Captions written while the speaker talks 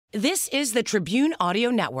This is the Tribune Audio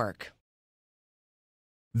Network.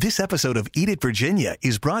 This episode of Eat It Virginia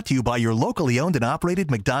is brought to you by your locally owned and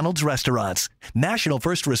operated McDonald's restaurants. National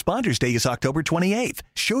First Responders Day is October 28th.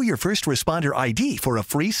 Show your first responder ID for a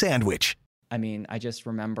free sandwich. I mean, I just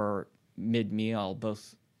remember mid-meal,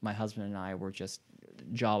 both my husband and I were just,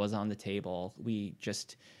 jaw was on the table.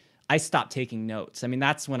 I stopped taking notes. I mean,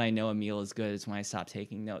 that's when I know a meal is good, is when I stop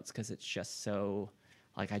taking notes, because it's just so,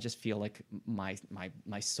 like, I just feel like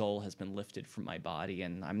my soul has been lifted from my body,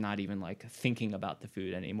 and I'm not even, like, thinking about the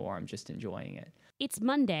food anymore. I'm just enjoying it. It's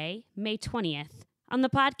Monday, May 20th. On the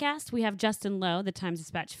podcast, we have Justin Lowe, the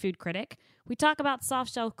Times-Dispatch food critic. We talk about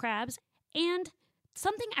soft-shell crabs and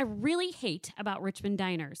something I really hate about Richmond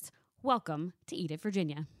diners. Welcome to Eat It,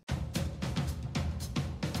 Virginia.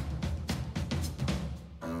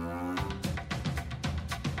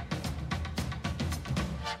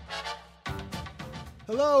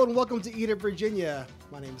 Hello and welcome to Eat It, Virginia.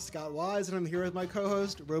 My name is Scott Wise and I'm here with my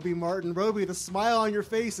co-host, Roby Martin. Roby, the smile on your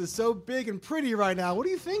face is so big and pretty right now. What are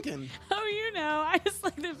you thinking? Oh, you know, I just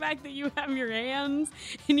like the fact that you have your hands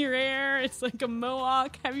in your hair. It's like a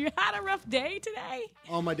mohawk. Have you had a rough day today?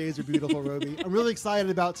 All my days are beautiful, Roby. I'm really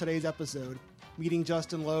excited about today's episode. Meeting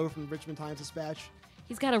Justin Lowe from the Richmond Times-Dispatch.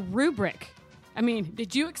 He's got a rubric. I mean,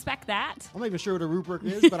 did you expect that? I'm not even sure what a rubric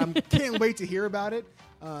is, but I can't wait to hear about it.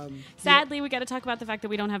 Sadly, we got to talk about the fact that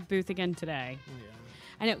we don't have Booth again today. Oh, yeah.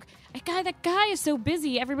 I know. That guy is so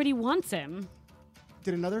busy, everybody wants him.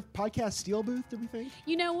 Did another podcast steal Booth, did we think?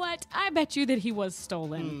 You know what? I bet you that he was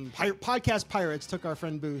stolen. Podcast pirates took our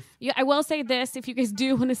friend Booth. Yeah, I will say this. If you guys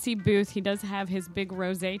do want to see Booth, he does have his big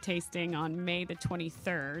rosé tasting on May the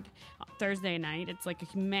 23rd, Thursday night. It's like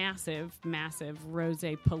a massive, massive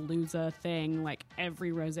rosé palooza thing, like every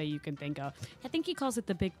rosé you can think of. I think he calls it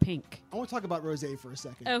the Big Pink. I want to talk about rosé for a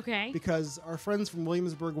second. Okay. Because our friends from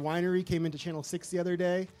Williamsburg Winery came into Channel 6 the other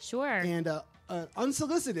day. Sure. And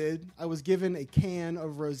unsolicited, I was given a can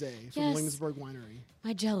of rosé from Williamsburg Winery.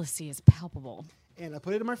 My jealousy is palpable. And I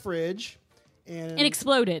put it in my fridge. And it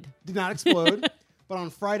exploded. Did not explode. But on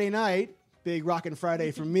Friday night, big rockin'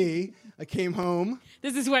 Friday for me, I came home.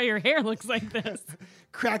 This is why your hair looks like this.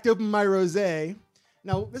 Cracked open my rosé.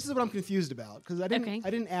 Now, this is what I'm confused about, because I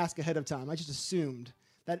didn't ask ahead of time. I just assumed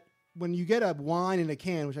that when you get a wine in a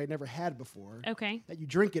can, which I'd never had before, that you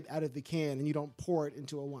drink it out of the can and you don't pour it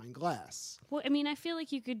into a wine glass. Well, I mean, I feel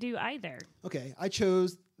like you could do either. Okay, I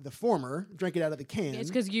chose the former, drank it out of the can. It's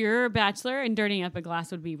because you're a bachelor and dirtying up a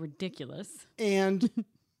glass would be ridiculous. And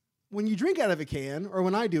when you drink out of a can, or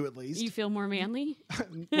when I do at least. You feel more manly?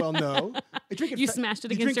 Well, no. I drink it you smashed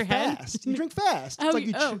it against your fast. head? You drink fast. It's like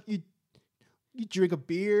you drink a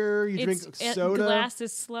beer, you drink soda. Glass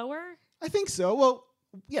is slower? I think so. Well,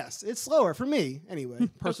 yes, it's slower for me anyway.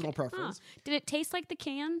 Personal preference. Did it taste like the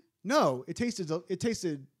can? No, it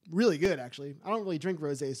tasted really good actually. I don't really drink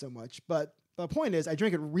rosé so much, but the point is I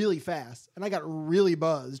drank it really fast and I got really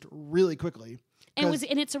buzzed really quickly. And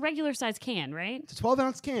it's a regular size can, right? It's a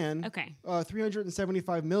 12-ounce can. Okay.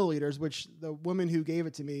 375 milliliters, which the woman who gave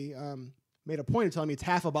it to me made a point of telling me it's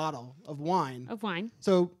half a bottle of wine.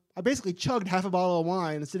 So I basically chugged half a bottle of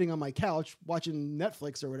wine and sitting on my couch watching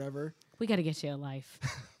Netflix or whatever. We got to get you a life.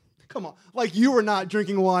 Come on. Like you were not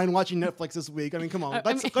drinking wine, watching Netflix this week. I mean, come on.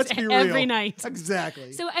 Let's be real. Every night.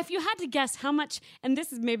 Exactly. So if you had to guess how much, and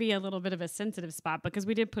this is maybe a little bit of a sensitive spot because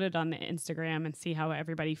we did put it on the Instagram and see how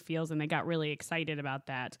everybody feels and they got really excited about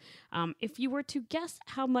that. If you were to guess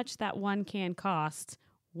how much that one can cost,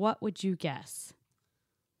 what would you guess?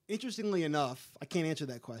 Interestingly enough, I can't answer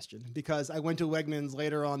that question because I went to Wegmans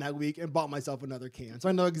later on that week and bought myself another can. So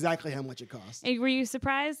I know exactly how much it costs. Were you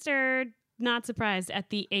surprised or not surprised at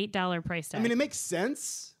the $8 price tag? I mean, it makes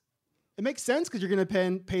sense. It makes sense because you're going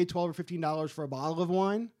to pay $12 or $15 for a bottle of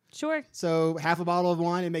wine. Sure. So half a bottle of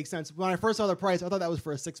wine, it makes sense. When I first saw the price, I thought that was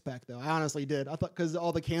for a six-pack, though. I honestly did. I thought because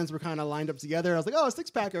all the cans were kind of lined up together. I was like, oh, a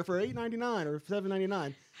six-packer for $8.99 or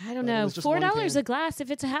 $7.99. I don't know. $4 a glass.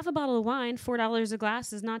 If it's a half a bottle of wine, $4 a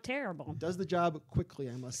glass is not terrible. Does the job quickly,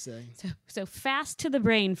 I must say. So fast to the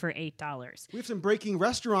brain for $8. We have some breaking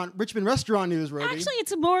Richmond restaurant news, Roby. Actually,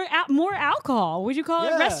 it's more alcohol. Would you call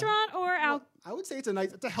it restaurant or alcohol? I would say it's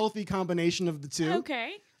a healthy combination of the two.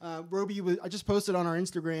 Okay. Roby, I just posted on our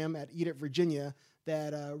Instagram at Eat It Virginia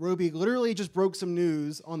that Roby literally just broke some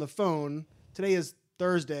news on the phone. Today is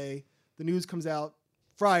Thursday. The news comes out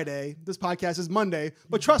Friday. This podcast is Monday.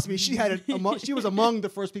 But trust me, she was among the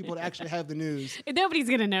first people to actually have the news. Nobody's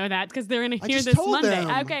going to know that because they're going to hear this Monday.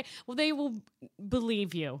 Them. Okay. Well, they will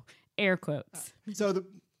believe you. Air quotes.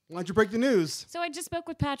 Why don't you break the news? So I just spoke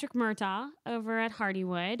with Patrick Murtaugh over at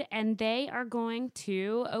Hardywood, and they are going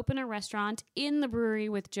to open a restaurant in the brewery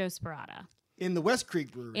with Joe Sperata. In the West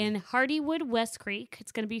Creek Brewery. in Hardywood, West Creek.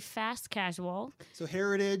 It's going to be fast casual. So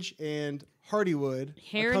Heritage and Hardywood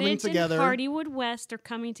are coming Heritage together. and Hardywood West are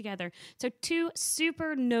coming together. So two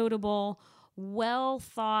super notable, well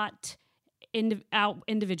thought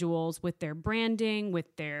individuals with their branding,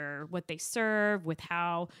 with their what they serve, with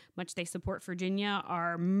how much they support Virginia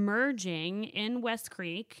are merging in West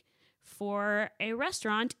Creek for a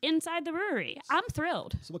restaurant inside the brewery. I'm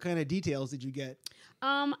thrilled. So what kind of details did you get?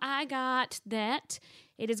 I got that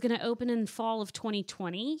it is going to open in fall of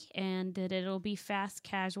 2020 and that it'll be fast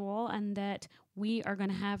casual and that we are going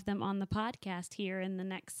to have them on the podcast here in the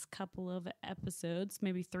next couple of episodes,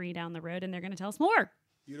 maybe 3 down the road, and they're going to tell us more.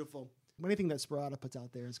 Beautiful. Anything that Sperata puts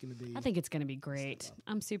out there is going to be... I think it's going to be great.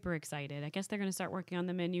 I'm super excited. I guess they're going to start working on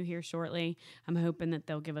the menu here shortly. I'm hoping that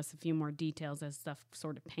they'll give us a few more details as stuff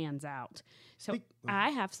sort of pans out. So I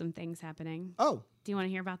have some things happening. Oh, Do you want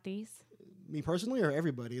to hear about these? me personally or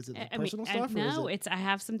everybody? Is it personal stuff? No, or is it... I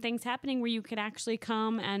have some things happening where you could actually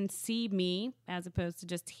come and see me as opposed to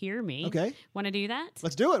just hear me. Okay. Want to do that?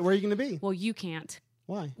 Let's do it. Where are you going to be? Well, you can't.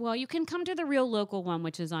 Why? Well, you can come to the real local one,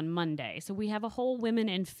 which is on Monday. So we have a whole Women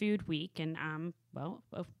in Food Week, and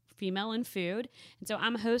a female in food. And so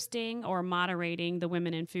I'm hosting or moderating the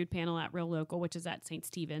Women in Food panel at Real Local, which is at St.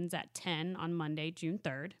 Stephen's at 10 on Monday, June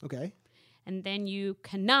 3rd. Okay. And then you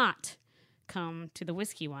cannot come to the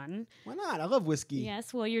whiskey one. Why not? I love whiskey.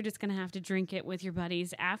 Yes, well, you're just going to have to drink it with your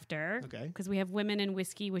buddies after. Okay. Because we have Women in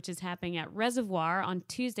Whiskey, which is happening at Reservoir on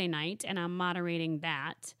Tuesday night, and I'm moderating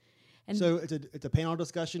that. And So it's a panel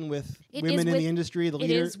discussion with It women is in with- the industry, the it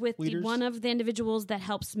leaders. is with one of the individuals that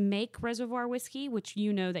helps make Reservoir Whiskey, which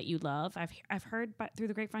you know that you love. I've heard through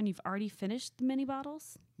the grapevine you've already finished the mini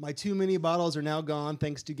bottles. My 2 mini bottles are now gone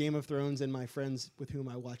thanks to Game of Thrones and my friends with whom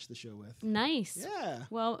I watch the show with. Nice. Yeah.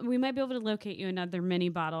 Well, we might be able to locate you another mini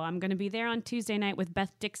bottle. I'm going to be there on Tuesday night with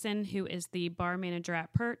Beth Dixon, who is the bar manager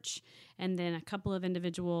at Perch, and then a couple of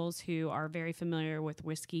individuals who are very familiar with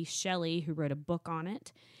whiskey. Shelley, who wrote a book on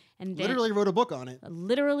it. And then Literally wrote a book on it.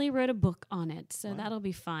 literally wrote a book on it, so that'll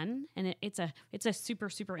be fun. And it's a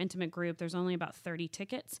super intimate group. There's only about 30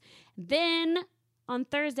 tickets. Then on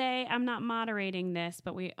Thursday, I'm not moderating this,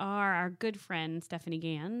 but we are our good friend Stephanie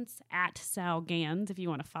Gans at Sal Gans, if you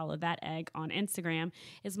want to follow that egg on Instagram,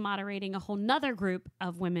 is moderating a whole nother group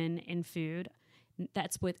of women in food.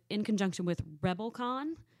 That's in conjunction with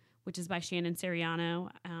RebelCon, which is by Shannon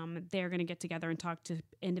Seriano. They're going to get together and talk to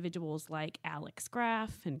individuals like Alex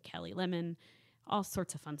Graff and Kelly Lemon, all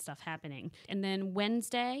sorts of fun stuff happening. And then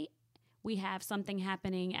Wednesday, we have something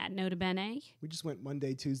happening at Nota Bene. We just went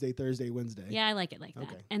Monday, Tuesday, Thursday, Wednesday. Yeah, I like it like that.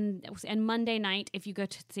 Okay. And Monday night, if you go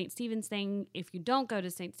to St. Stephen's Thing, if you don't go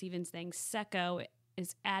to St. Stephen's Thing, Secco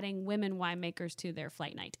is adding women winemakers to their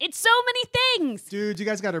flight night. It's so many things. Dude, you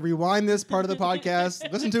guys got to rewind this part of the podcast.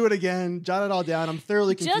 Listen to it again. Jot it all down. I'm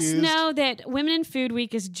thoroughly confused. Just know that Women in Food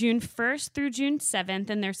Week is June 1st through June 7th,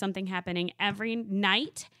 and there's something happening every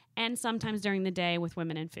night and sometimes during the day with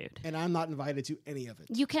Women in Food. And I'm not invited to any of it.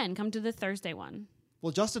 You can come to the Thursday one.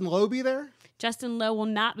 Will Justin Lowe be there? Justin Lowe will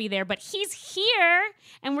not be there, but he's here,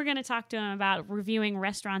 and we're going to talk to him about reviewing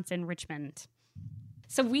restaurants in Richmond.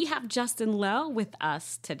 So we have Justin Lowe with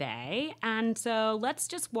us today, and so let's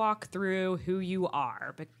just walk through who you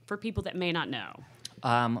are, but for people that may not know.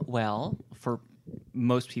 Well, for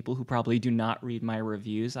most people who probably do not read my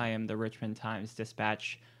reviews, I am the Richmond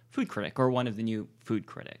Times-Dispatch food critic, or one of the new food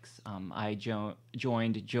critics. I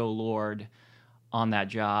joined Joe Lord on that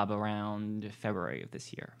job around February of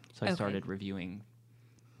this year. So I started reviewing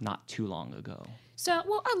not too long ago. So,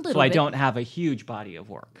 well, a little So I bit. don't have a huge body of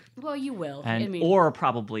work. Well, you will. And, or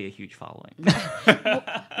probably a huge following.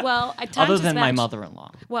 Well, at Times Other than my Dispatch-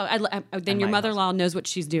 mother-in-law. Well, then your my mother-in-law knows what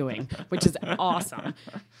she's doing, which is awesome.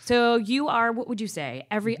 So you are, what would you say,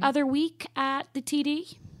 every other week at the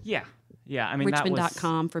TD? Yeah. Yeah, I mean, that was...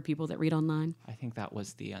 Richmond.com for people that read online. I think that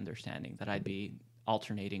was the understanding, that I'd be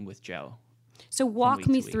alternating with Joe. So walk week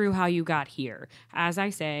me to week. through how you got here. As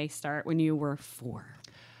I say, start when you were 4.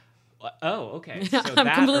 Oh, okay. So I'm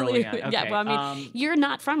that completely, early on. yeah, Okay, well, I mean, you're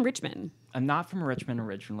not from Richmond. I'm not from Richmond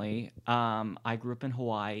originally. I grew up in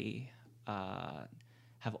Hawaii.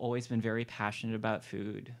 Have always been very passionate about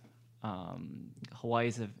food. Hawaii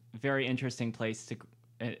is a very interesting place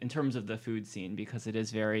in terms of the food scene, because it is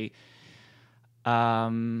very... are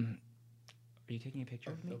you taking a picture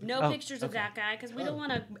of me? No pictures of that guy, because we don't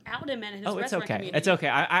want to out him in his Oh, it's restaurant okay. community. It's okay.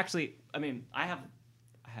 I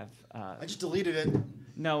have... I just deleted it.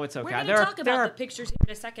 No, it's okay. We're going to talk about the pictures here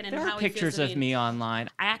in a second and there how are he feels pictures to of be- me online.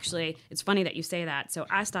 It's funny that you say that. So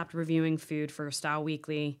I stopped reviewing food for Style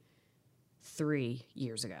Weekly 3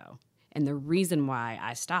 years ago. And the reason why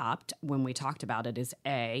I stopped when we talked about it is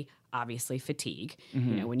A, obviously fatigue. You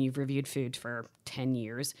know, when you've reviewed food for 10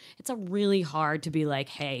 years, it's a really hard to be like,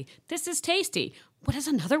 hey, this is tasty. What is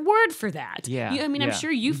another word for that? Yeah, I mean, I'm yeah.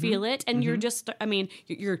 sure you feel it, and you're just, I mean,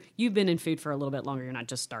 you've been in food for a little bit longer. You're not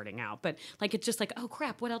just starting out, but like, it's just like, oh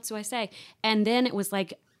crap, what else do I say? And then it was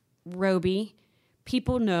like, Roby,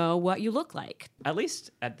 people know what you look like. At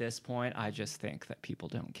least at this point, I just think that people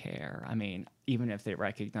don't care. I mean, even if they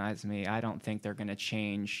recognize me, I don't think they're going to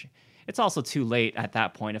change. It's also too late at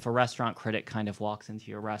that point. If a restaurant critic kind of walks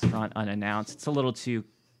into your restaurant unannounced, it's a little too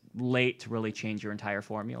late to really change your entire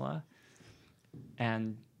formula.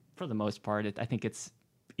 And for the most part, I think it's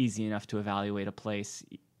easy enough to evaluate a place,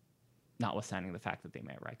 notwithstanding the fact that they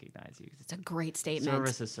might recognize you. It's a great statement.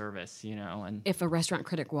 Service is service, you know. And If a restaurant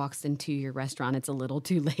critic walks into your restaurant, it's a little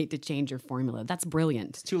too late to change your formula. That's brilliant.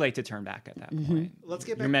 it's too late to turn back at that point. Let's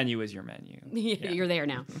get Your back. menu is your menu. You're there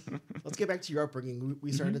now. Let's get back to your upbringing.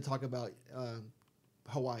 We started to talk about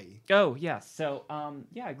Hawaii. Oh, yeah. So,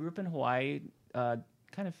 I grew up in Hawaii, kind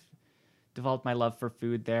of developed my love for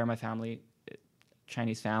food there. My family,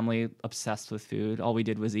 Chinese family, obsessed with food. All we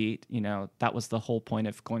did was eat. You know, that was the whole point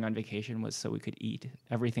of going on vacation, was so we could eat.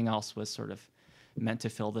 Everything else was sort of meant to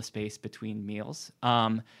fill the space between meals.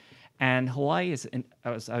 And Hawaii is,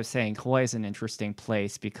 I was saying, Hawaii is an interesting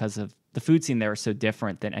place because of the food scene there is so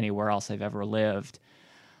different than anywhere else I've ever lived.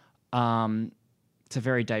 It's a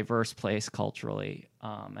very diverse place culturally,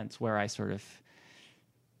 and it's where I sort of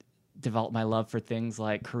developed my love for things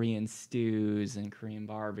like Korean stews and Korean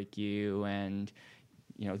barbecue and,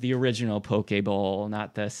 you know, the original poke bowl,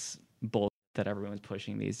 not this bull that everyone's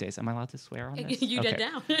pushing these days. Am I allowed to swear on this? You did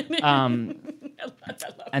Okay. now.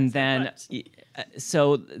 And then,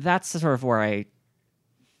 so that's sort of where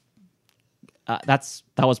that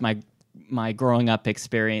was my growing up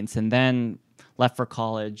experience, and then left for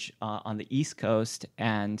college on the East Coast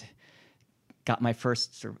and got my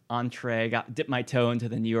first sort of entree, dipped my toe into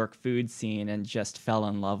the New York food scene and just fell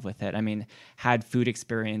in love with it. I mean, had food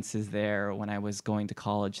experiences there when I was going to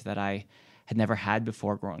college that I had never had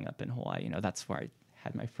before growing up in Hawaii. You know, that's where I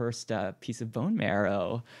had my first piece of bone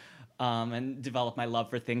marrow, and developed my love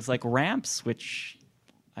for things like ramps, which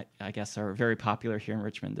I guess are very popular here in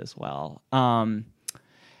Richmond as well.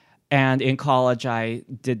 And in college, I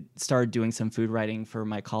started doing some food writing for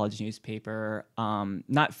my college newspaper.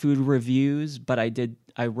 Not food reviews, but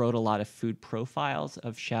I wrote a lot of food profiles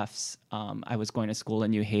of chefs. I was going to school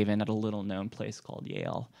in New Haven at a little-known place called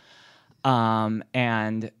Yale.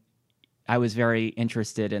 And I was very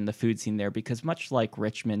interested in the food scene there because much like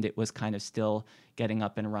Richmond, it was kind of still getting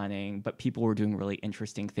up and running, but people were doing really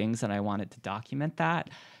interesting things, and I wanted to document that.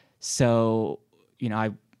 So, you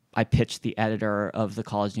know, I pitched the editor of the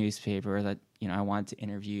college newspaper that, you know, I wanted to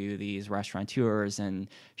interview these restaurateurs and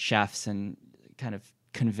chefs and kind of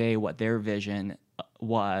convey what their vision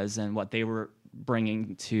was and what they were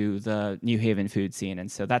bringing to the New Haven food scene.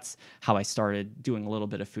 And so that's how I started doing a little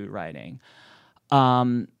bit of food writing.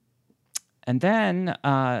 And then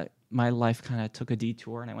my life kind of took a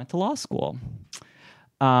detour and I went to law school.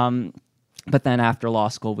 But then after law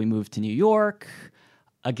school, we moved to New York,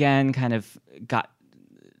 again, kind of got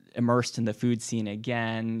immersed in the food scene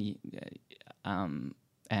again,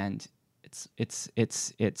 and it's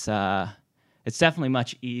definitely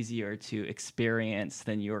much easier to experience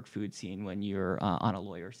the New York food scene when you're on a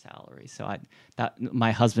lawyer's salary. So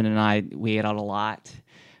my husband and we ate out a lot,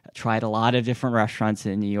 tried a lot of different restaurants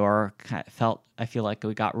in New York. I feel like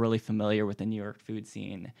we got really familiar with the New York food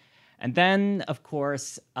scene. And then, of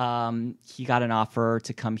course, he got an offer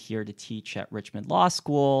to come here to teach at Richmond Law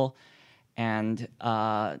School. And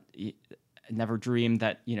never dreamed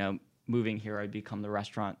that, you know, moving here I'd become the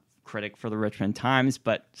restaurant critic for the Richmond Times.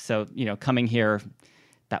 But so, you know, coming here,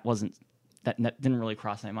 that didn't really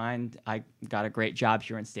cross my mind. I got a great job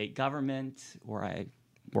here in state government where I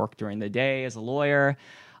worked during the day as a lawyer.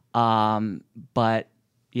 But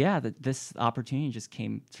yeah, this opportunity just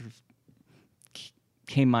came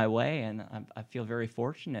my way, and I feel very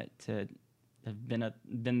fortunate to have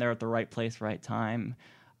been there at the right place, right time.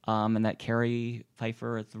 And that Carrie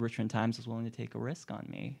Pfeiffer at the Richmond Times was willing to take a risk on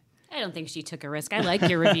me. I don't think she took a risk. I like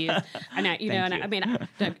your reviews. And I mean,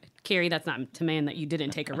 Carrie, that's not to mean that you didn't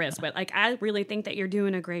take a risk, but like, I really think that you're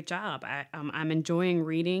doing a great job. I'm enjoying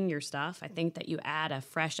reading your stuff. I think that you add a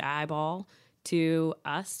fresh eyeball to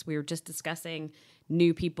us. We were just discussing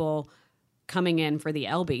new people coming in for the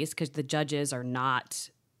LBs because the judges are not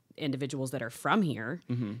individuals that are from here.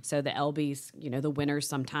 Mm-hmm. So the LBs, you know, the winners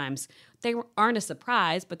sometimes, they aren't a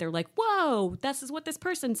surprise, but they're like, whoa, this is what this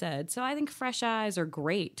person said. So I think fresh eyes are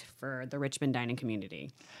great for the Richmond dining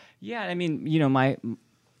community. Yeah, I mean, you know,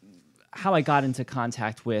 how I got into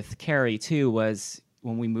contact with Carrie too was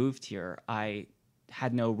when we moved here, I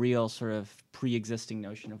had no real sort of pre-existing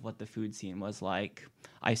notion of what the food scene was like.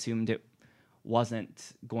 I assumed it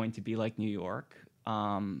wasn't going to be like New York,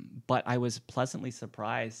 but I was pleasantly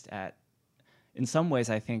surprised at. In some ways,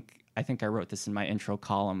 I think I wrote this in my intro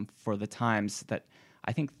column for the Times, that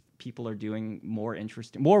I think people are doing more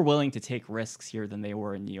willing to take risks here than they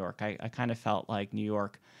were in New York. I kind of felt like New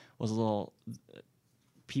York was a little.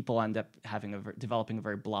 People end up developing a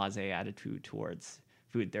very blasé attitude towards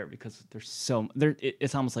food there because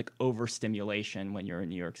it's almost like overstimulation when you're in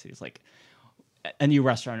New York City. It's like a new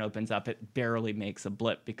restaurant opens up, it barely makes a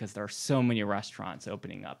blip because there are so many restaurants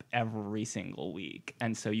opening up every single week,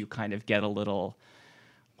 and so you kind of get a little,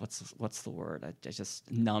 what's the word? I just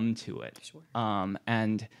numb to it. Sure.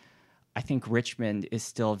 And I think Richmond is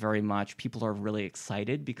still very much, people are really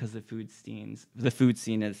excited because the food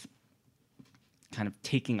scene is kind of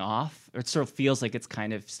taking off. It sort of feels like it's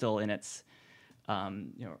kind of still in its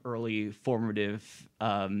early formative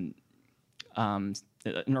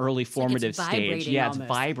an early formative stage. Yeah, almost. It's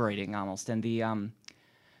vibrating almost. And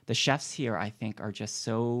the chefs here, I think, are just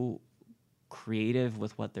so creative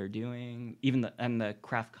with what they're doing. Even the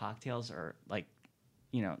craft cocktails are like,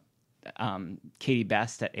 Katie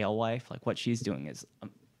Best at Alewife, like what she's doing is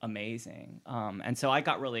amazing. And so I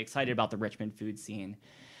got really excited about the Richmond food scene.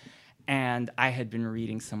 And I had been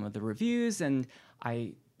reading some of the reviews, and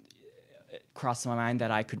it crossed my mind that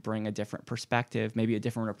I could bring a different perspective, maybe a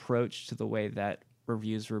different approach to the way that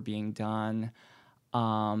reviews were being done,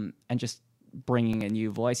 and just bringing a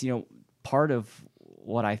new voice. Part of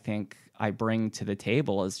what I think I bring to the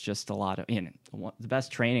table is just a lot of, the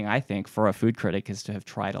best training I think for a food critic is to have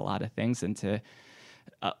tried a lot of things and to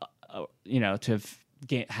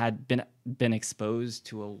have been exposed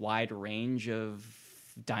to a wide range of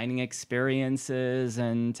dining experiences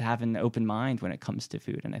and to have an open mind when it comes to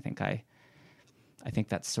food. And I think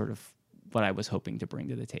that's sort of what I was hoping to bring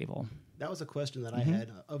to the table. That was a question that I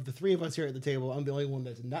had. Of the three of us here at the table, I'm the only one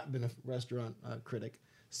that's not been a restaurant critic.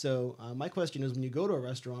 So my question is, when you go to a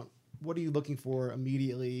restaurant, what are you looking for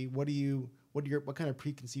immediately? What kind of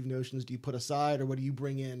preconceived notions do you put aside, or what do you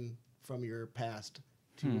bring in from your past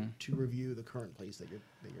to review the current place that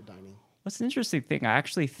you're dining? What's an interesting thing? I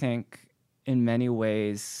actually think in many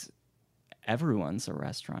ways everyone's a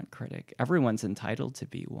restaurant critic. Everyone's entitled to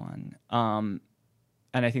be one.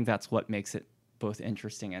 And I think that's what makes it both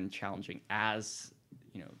interesting and challenging as,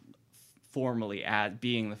 formally as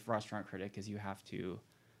being the restaurant critic, is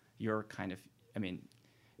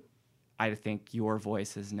I think your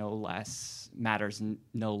voice is matters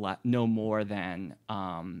no more than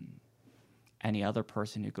any other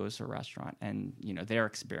person who goes to a restaurant and, their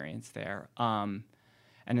experience there.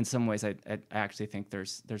 And in some ways, I actually think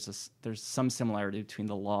there's some similarity between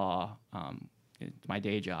the law, my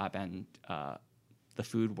day job, and the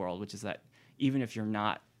food world, which is that even if you're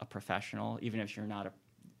not a professional, even if you're not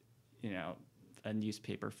a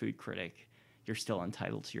newspaper food critic, you're still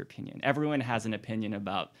entitled to your opinion. Everyone has an opinion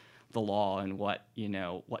about the law and what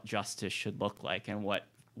justice should look like and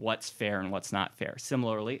what's fair and what's not fair.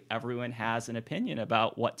 Similarly, everyone has an opinion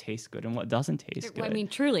about what tastes good and what doesn't taste good. I mean,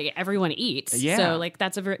 truly, everyone eats. Yeah. So,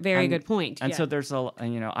 that's a very good point. And so there's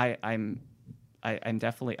I'm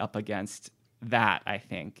definitely up against that, I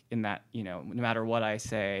think, in that, no matter what I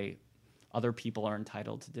say, other people are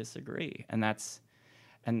entitled to disagree. And that's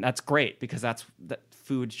great, because that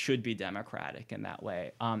food should be democratic in that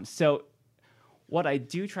way. So what I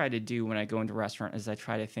do try to do when I go into a restaurant is I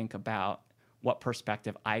try to think about what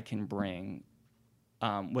perspective I can bring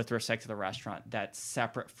with respect to the restaurant that's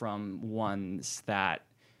separate from ones that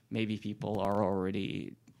maybe people are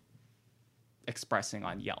already expressing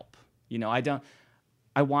on Yelp.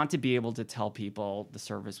 I want to be able to tell people the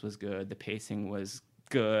service was good, the pacing was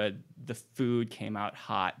good, the food came out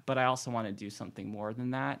hot, but I also want to do something more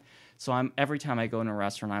than that. So every time I go in a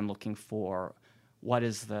restaurant, I'm looking for what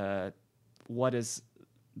is the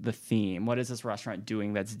theme? What is this restaurant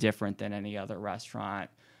doing that's different than any other restaurant?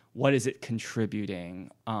 What is it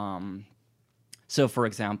contributing? So, for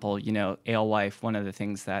example, Alewife, one of the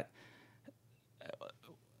things that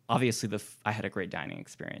obviously I had a great dining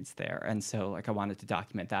experience there, and so I wanted to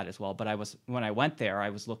document that as well. But when I went there, I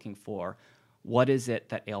was looking for what is it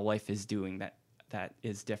that Alewife is doing that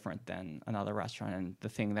is different than another restaurant, and the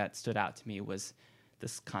thing that stood out to me was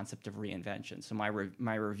this concept of reinvention. So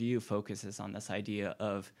my review focuses on this idea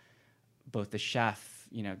of both the chef,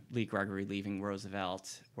 Lee Gregory leaving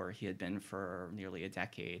Roosevelt, where he had been for nearly a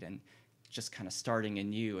decade, and just kind of starting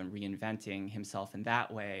anew and reinventing himself in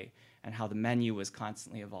that way, and how the menu was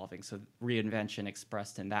constantly evolving. So reinvention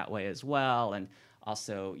expressed in that way as well. And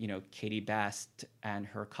also, Katie Best and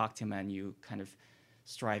her cocktail menu kind of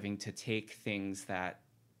striving to take things that,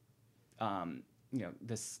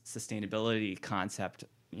 this sustainability concept,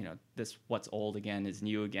 this what's old again is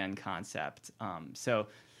new again concept. So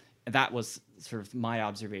that was sort of my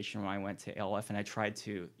observation when I went to Alewife, and I tried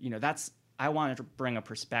to, I wanted to bring a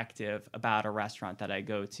perspective about a restaurant that I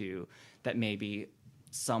go to that maybe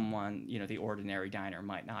someone, the ordinary diner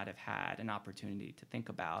might not have had an opportunity to think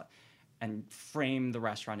about, and frame the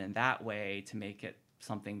restaurant in that way to make it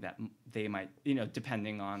something that they might,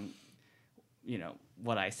 depending on,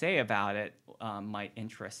 what I say about it, might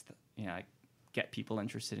interest, get people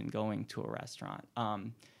interested in going to a restaurant.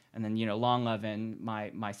 And then, Long Oven,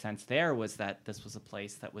 my sense there was that this was a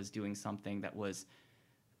place that was doing something that was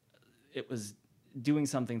doing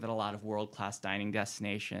something that a lot of world-class dining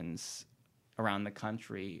destinations around the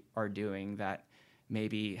country are doing that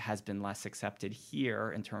maybe has been less accepted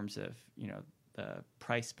here in terms of, the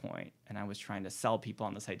price point. And I was trying to sell people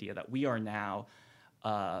on this idea that we are now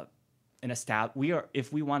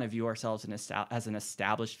if we want to view ourselves as an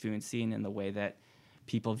established food scene in the way that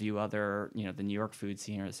people view other, the New York food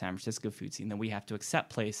scene or the San Francisco food scene, then we have to accept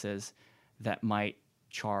places that might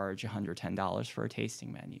charge $110 for a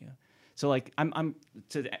tasting menu. So like I'm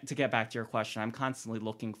to get back to your question, I'm constantly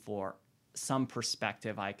looking for some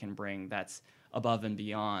perspective I can bring that's above and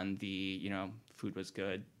beyond the, food was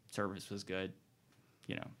good, service was good,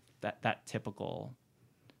 that typical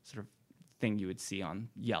sort of thing you would see on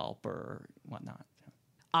Yelp or whatnot.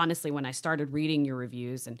 Honestly, when I started reading your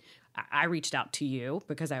reviews, and I reached out to you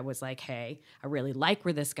because I was like, hey, I really like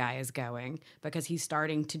where this guy is going, because he's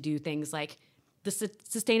starting to do things like the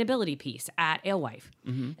sustainability piece at Alewife.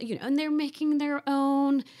 Mm-hmm. And they're making their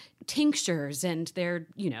own tinctures and their,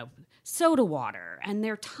 soda water and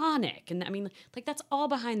their tonic. And I mean, like, that's all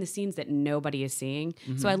behind the scenes that nobody is seeing.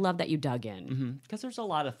 Mm-hmm. So I love that you dug in. Because there's a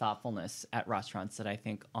lot of thoughtfulness at restaurants that I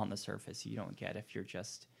think on the surface you don't get if you're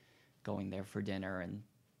just going there for dinner and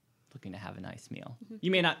looking to have a nice meal. Mm-hmm.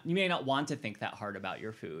 You may not want to think that hard about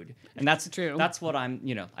your food. And that's true. That's what I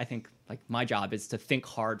think like my job is to think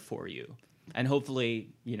hard for you. And hopefully,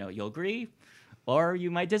 you'll agree, or you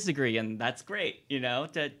might disagree, and that's great.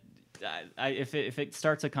 If it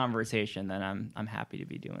starts a conversation, then I'm happy to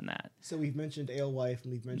be doing that. So we've mentioned Alewife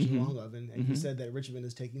and we've mentioned Long Oven, and you said that Richmond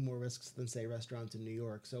is taking more risks than, say, restaurants in New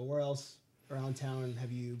York. So where else around town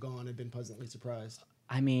have you gone and been pleasantly surprised?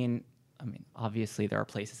 I mean, obviously there are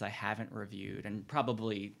places I haven't reviewed and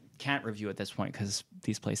probably can't review at this point because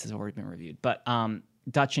these places have already been reviewed. But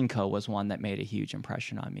Dutch & Co. was one that made a huge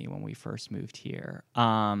impression on me when we first moved here.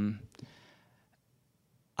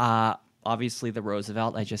 Obviously, the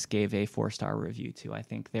Roosevelt, I just gave a 4-star review to. I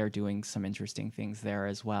think they're doing some interesting things there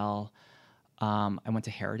as well. I went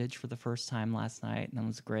to Heritage for the first time last night, and that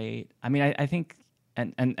was great. I mean, I think,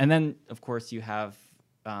 and then, of course, you have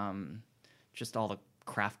just all the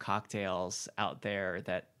craft cocktails out there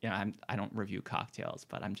that, I don't review cocktails,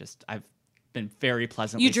 but I've been very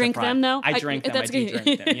pleasantly surprised. You drink them, though? I drink them. I do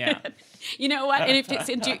drink them, yeah. You know what? And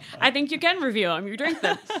I think you can review them. You drink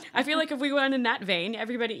them. I feel like if we went in that vein,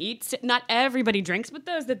 everybody eats. Not everybody drinks, but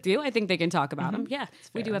those that do, I think they can talk about them. Yeah,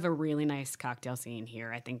 we do have a really nice cocktail scene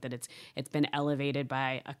here. I think that it's been elevated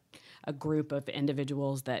by a group of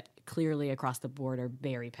individuals that clearly across the board are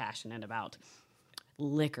very passionate about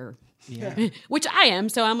liquor. Yeah. Which I am,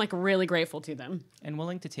 so I'm like really grateful to them. And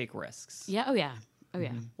willing to take risks. Yeah, oh yeah. Oh,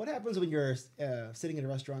 yeah. What happens when you're sitting in a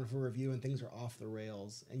restaurant for a review and things are off the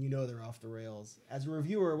rails and they're off the rails? As a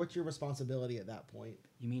reviewer, what's your responsibility at that point?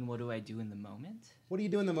 You mean, what do I do in the moment? What do you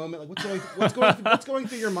do in the moment? Like, what's going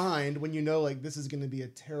through your mind when like this is going to be a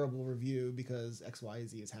terrible review because X, Y,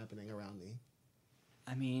 Z is happening around me?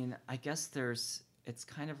 I mean, I guess it's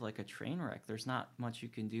kind of like a train wreck. There's not much you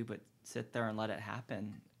can do but sit there and let it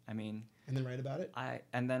happen. I mean... And then write about it?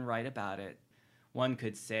 And then write about it. One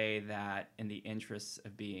could say that in the interests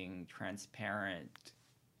of being transparent,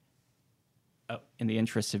 a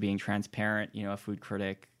food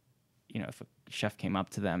critic, if a chef came up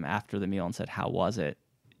to them after the meal and said, "How was it?"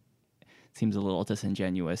 It seems a little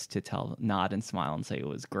disingenuous to nod and smile and say it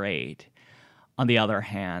was great. On the other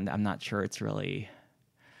hand, I'm not sure it's really...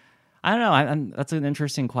 I don't know. That's an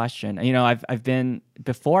interesting question. I've been,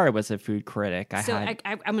 before I was a food critic,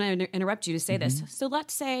 I'm going to interrupt you to say this. So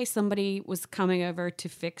let's say somebody was coming over to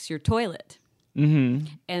fix your toilet, and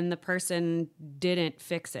the person didn't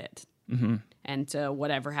fix it, and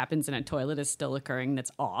whatever happens in a toilet is still occurring that's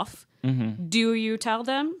off. Do you tell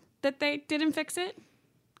them that they didn't fix it?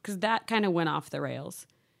 Because that kind of went off the rails.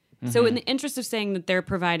 So in the interest of saying that they're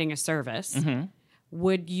providing a service,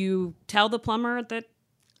 would you tell the plumber that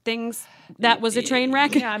that was a train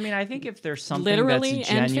wreck? Yeah, I mean, I think if there's something literally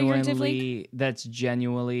that's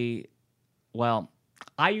genuinely, well,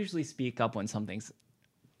 I usually speak up when something's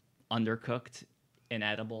undercooked,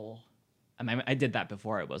 inedible. I mean, I did that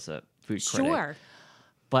before I was a food critic. Sure.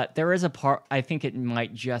 But there is a part, I think it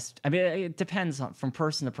might just, I mean, it depends on from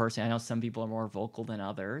person to person. I know some people are more vocal than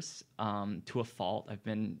others, to a fault. I've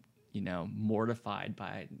been, mortified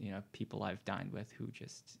by, people I've dined with who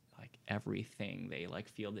just like everything they like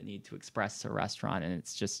feel the need to express to a restaurant. And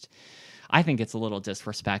it's just, I think it's a little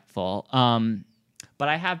disrespectful. But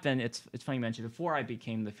I have been, it's funny you mentioned, before I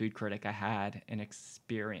became the food critic, I had an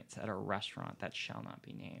experience at a restaurant that shall not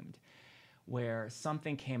be named, where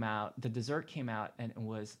something came out, the dessert came out, and it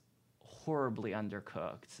was horribly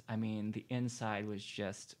undercooked. I mean, the inside was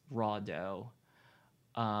just raw dough.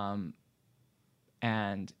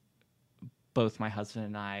 And both my husband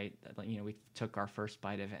and I, we took our first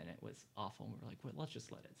bite of it, and it was awful. And we were like, well, let's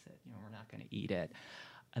just let it sit. We're not going to eat it.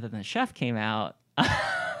 And then the chef came out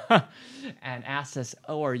and asked us,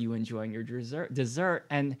 "Oh, are you enjoying your dessert?"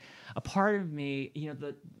 And a part of me,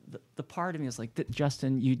 the part of me was like,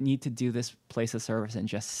 "Justin, you need to do this place of service and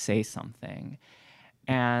just say something."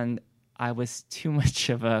 And I was too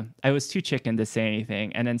chicken to say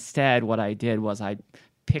anything. And instead, what I did was I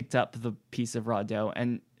picked up the piece of raw dough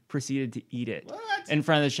and proceeded to eat it in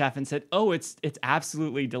front of the chef and said, "Oh, it's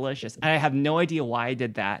absolutely delicious." And I have no idea why I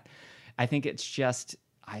did that. I think it's just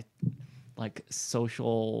like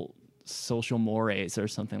social mores or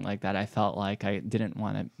something like that. I felt like I didn't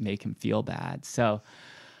want to make him feel bad. So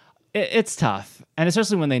it's tough. And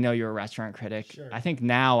especially when they know you're a restaurant critic. Sure. I think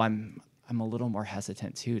now I'm a little more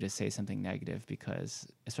hesitant too to say something negative, because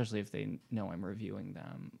especially if they know I'm reviewing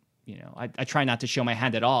them, I try not to show my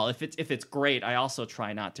hand at all. If it's great, I also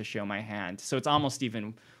try not to show my hand. So it's almost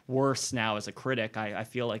even worse now as a critic. I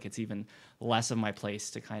feel like it's even less of my place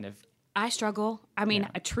to kind of. I struggle. I mean,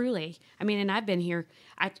 truly. I mean, and I've been here.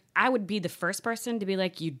 I would be the first person to be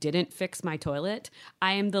like, "You didn't fix my toilet."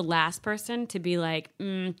 I am the last person to be like,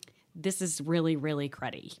 "This is really, really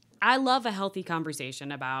cruddy." I love a healthy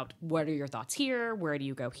conversation about what are your thoughts here? Where do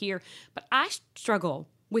you go here? But I struggle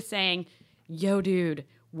with saying, "Yo, dude,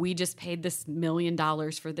 we just paid this $1 million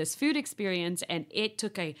for this food experience, and it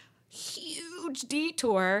took a huge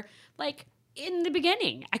detour." Like, in the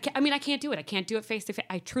beginning, I can't do it. I can't do it face to face.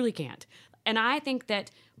 I truly can't. And I think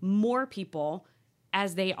that more people,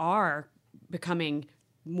 as they are becoming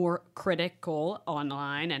more critical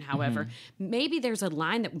online and however, maybe there's a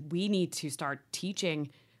line that we need to start teaching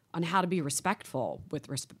on how to be respectful with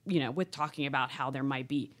talking about how there might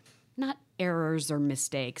be not errors or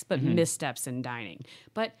mistakes, but missteps in dining.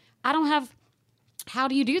 But I don't have. How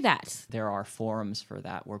do you do that? There are forums for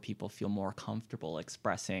that where people feel more comfortable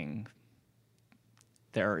expressing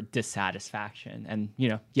their dissatisfaction. And,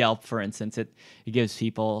 Yelp, for instance, it gives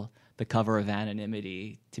people the cover of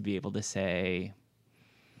anonymity to be able to say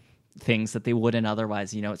things that they wouldn't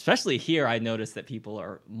otherwise, especially here. I noticed that people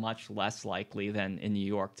are much less likely than in New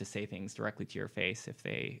York to say things directly to your face if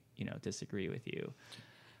they, disagree with you.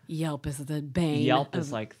 Yelp is the bane. Yelp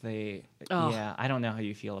is like I don't know how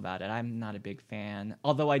you feel about it. I'm not a big fan.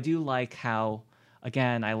 Although I do like how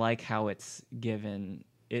it's given,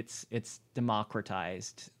 it's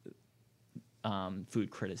democratized food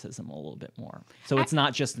criticism a little bit more. So it's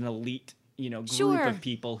not just an elite, group of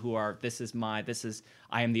people who are,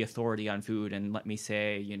 I am the authority on food, and let me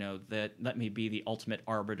say, let me be the ultimate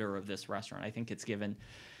arbiter of this restaurant. I think it's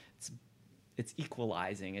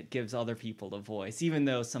equalizing. It gives other people a voice, even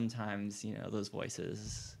though sometimes, those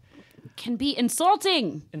voices can be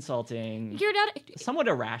insulting. You're not somewhat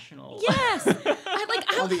irrational. Yes.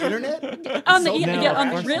 On the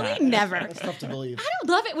internet? Really? Never. That's tough to believe. I don't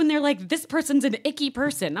love it when they're like, "This person's an icky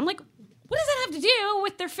person." I'm like, what does that have to do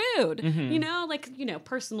with their food?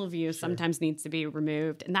 Personal view sometimes needs to be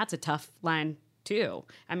removed. And that's a tough line too.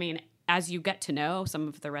 I mean, as you get to know some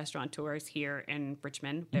of the restaurateurs here in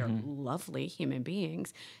Richmond, they're lovely human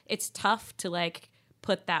beings. It's tough to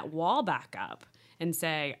put that wall back up and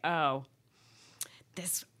say, "Oh,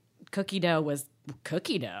 this cookie dough was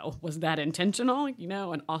cookie dough. Was that intentional?"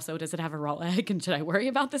 And also, does it have a raw egg? And should I worry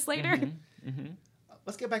about this later?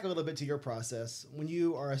 Let's get back a little bit to your process. When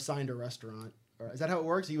you are assigned a restaurant, is that how it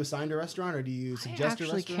works? Are you assigned a restaurant, or do you suggest a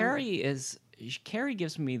restaurant? Carrie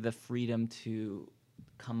gives me the freedom to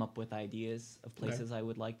come up with ideas of places I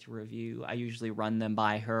would like to review. I usually run them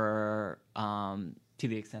by her to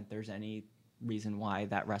the extent there's any reason why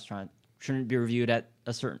that restaurant shouldn't be reviewed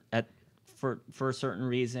for a certain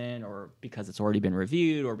reason, or because it's already been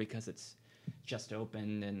reviewed, or because it's just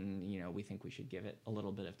opened and we think we should give it a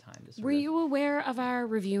little bit of time to Were you aware of our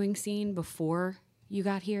reviewing scene before you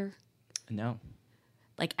got here? No.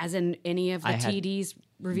 As in any of the TD's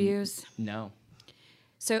reviews? No.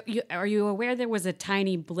 So are you aware there was a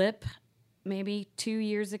tiny blip maybe 2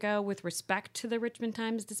 years ago with respect to the Richmond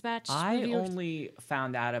Times-Dispatch I reviewers? only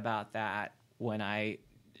found out about that when I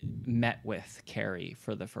met with Carrie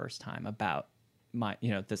for the first time about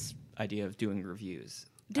this idea of doing reviews.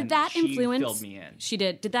 Did And that she influence? filled me in. She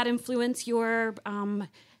did. Did that influence your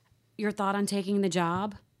thought on taking the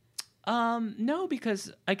job? No,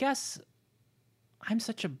 because I guess I'm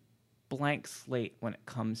such a blank slate when it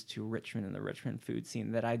comes to Richmond and the Richmond food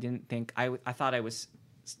scene that I didn't think I thought I was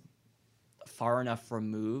far enough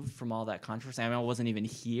removed from all that controversy. I mean, I wasn't even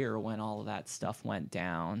here when all of that stuff went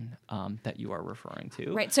down that you are referring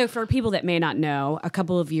to. Right. So for people that may not know, a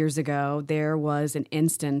couple of years ago, there was an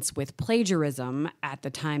instance with plagiarism at the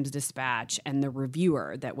Times-Dispatch and the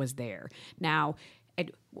reviewer that was there. Now,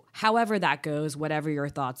 however that goes, whatever your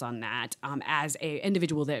thoughts on that, as an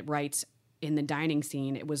individual that writes in the dining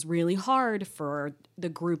scene, it was really hard for the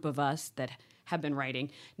group of us that have been writing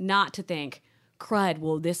not to think, crud,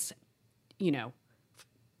 will this,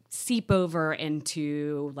 seep over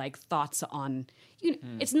into like thoughts on,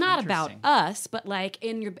 it's not about interesting. us, but like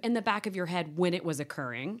in the back of your head when it was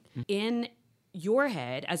occurring. In your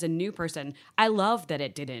head as a new person, I love that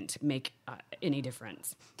it didn't make any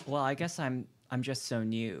difference. Well, I guess I'm just so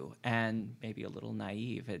new and maybe a little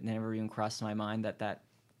naive. It never even crossed my mind that.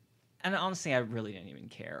 And honestly, I really didn't even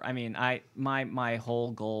care. I mean, my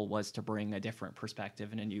whole goal was to bring a different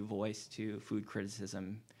perspective and a new voice to food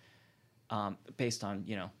criticism, based on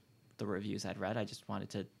the reviews I'd read. I just wanted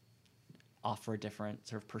to offer a different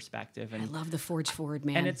sort of perspective. And I love the Forge Forward,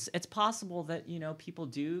 man. and it's possible that people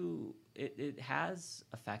do. It has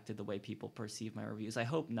affected the way people perceive my reviews. I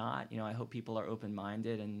hope not. I hope people are open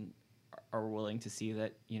minded and are willing to see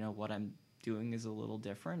that what I'm doing is a little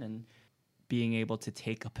different, and being able to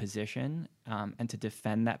take a position and to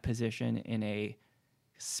defend that position in a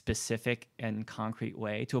specific and concrete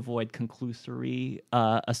way to avoid conclusory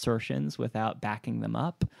assertions without backing them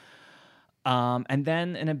up. And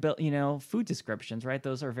then food descriptions, right?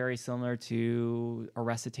 Those are very similar to a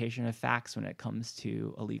recitation of facts when it comes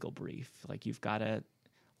to a legal brief. Like, you've got to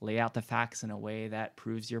lay out the facts in a way that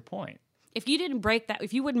proves your point. If you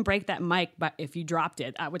wouldn't break that mic, but if you dropped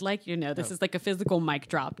it, I would like you to know this is like a physical mic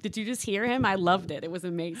drop. Did you just hear him? I loved it. It was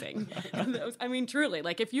amazing. Truly,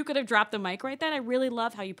 like if you could have dropped the mic right then, I really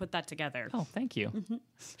love how you put that together. Oh, thank you. Mm-hmm.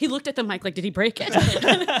 He looked at the mic like, did he break it?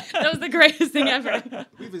 That was the greatest thing ever.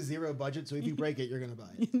 We have a zero budget, so if you break it, you're gonna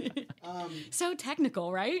buy it. So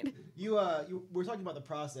technical, right? You were talking about the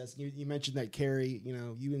process. You mentioned that Carrie,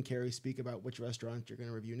 you and Carrie speak about which restaurant you're going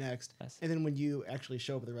to review next. Yes. And then when you actually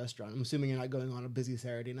show up at the restaurant, I'm assuming you're not going on a busy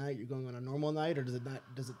Saturday night. You're going on a normal night, or does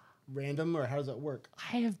it random, or how does it work?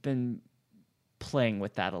 I have been playing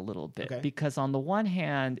with that a little bit, Okay. because on the one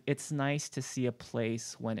hand, it's nice to see a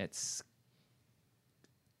place when it's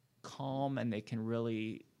calm and they can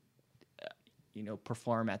really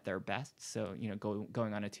perform at their best. So,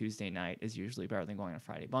 going on a Tuesday night is usually better than going on a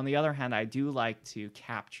Friday. But on the other hand, I do like to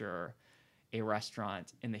capture a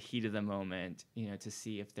restaurant in the heat of the moment, to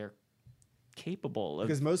see if they're capable of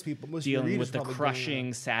Because most of your dealing readers with the probably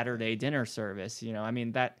crushing Saturday dinner service.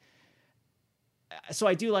 So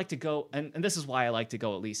I do like to go, and this is why I like to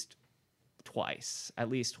go at least twice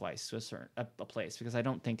to a place, because I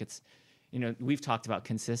don't think it's, we've talked about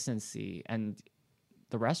consistency, and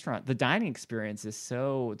the dining experience is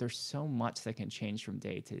there's so much that can change from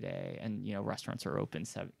day to day. And, restaurants are open,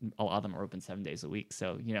 a lot of them are open 7 days a week.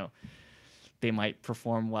 So, they might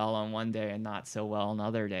perform well on one day and not so well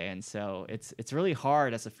another day. And so it's really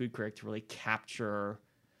hard as a food critic to really capture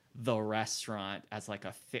the restaurant as like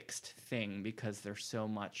a fixed thing, because there's so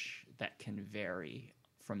much that can vary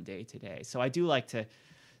from day to day. So I do like to,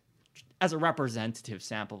 as a representative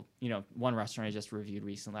sample, one restaurant I just reviewed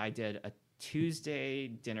recently, I did a Tuesday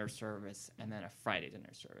dinner service and then a Friday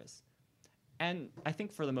dinner service. And I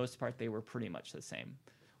think for the most part, they were pretty much the same.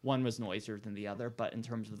 One was noisier than the other, but in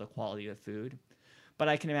terms of the quality of food. But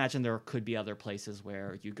I can imagine there could be other places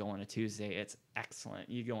where you go on a Tuesday, it's excellent.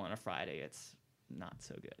 You go on a Friday, it's not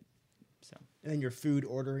so good. So. And then your food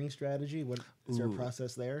ordering strategy, is there a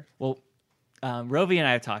process there? Well, Rovi and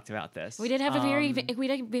I have talked about this. We did have a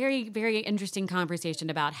very, very interesting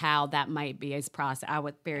conversation about how that might be his process. I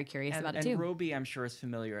was very curious about it too. And Robi, I'm sure, is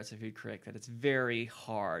familiar as a food critic that it's very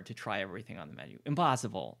hard to try everything on the menu.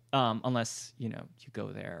 Impossible, unless you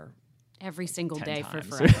go there Every single 10 day times.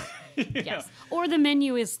 for forever. Yes. Or the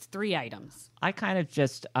menu is 3 items. I kind of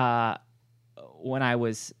just when I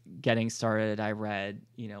was getting started, I read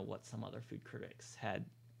what some other food critics had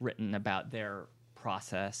written about their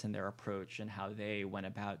process and their approach and how they went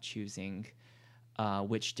about choosing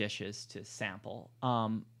which dishes to sample.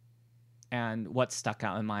 And what stuck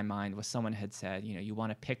out in my mind was someone had said, you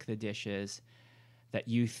want to pick the dishes that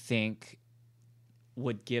you think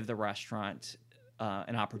would give the restaurant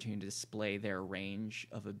an opportunity to display their range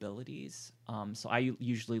of abilities. So I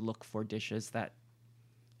usually look for dishes that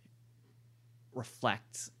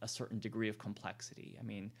reflect a certain degree of complexity. I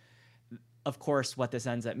mean, of course, what this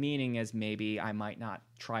ends up meaning is maybe I might not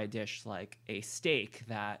try a dish like a steak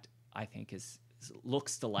that I think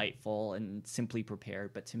looks delightful and simply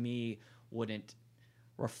prepared, but to me wouldn't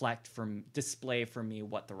display for me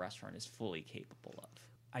what the restaurant is fully capable of.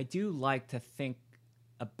 I do like to think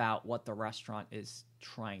about what the restaurant is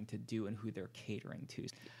trying to do and who they're catering to.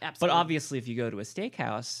 Absolutely. But obviously, if you go to a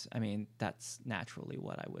steakhouse, I mean, that's naturally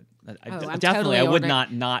what I would. I'm Definitely, I would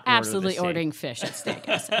ordering- not absolutely order the steak. ordering fish at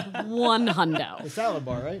steakhouse. 100. The salad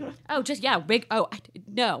bar, right? Oh, just big. Oh,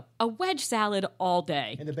 no, a wedge salad all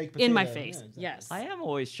day And the baked in my potato, face. yeah, exactly. Yes. I am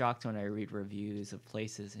always shocked when I read reviews of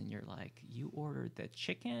places and you're like, you ordered the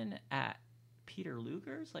chicken at Peter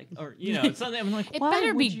Luger's, like, or something. I'm like, It why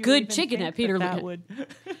better would be you good even chicken think at Peter that Luger. would?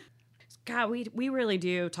 God, we really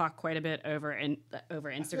do talk quite a bit over Instagram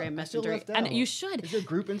I feel Messenger, left and out. you should. Is there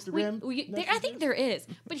group Instagram? I think there is,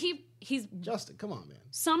 but he's Justin, come on, man.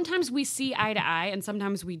 sometimes we see eye to eye and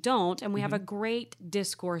sometimes we don't, and we have a great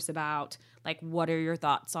discourse about like, what are your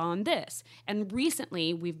thoughts on this? And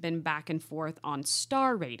recently we've been back and forth on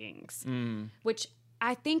star ratings, which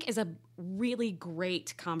I think is a really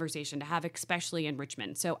great conversation to have, especially in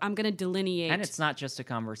Richmond. So I'm going to delineate. And it's not just a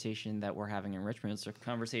conversation that we're having in Richmond. It's a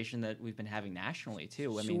conversation that we've been having nationally,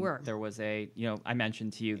 too. I mean, there was I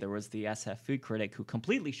mentioned to you, there was the SF food critic who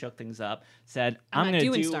completely shook things up, said, I'm not going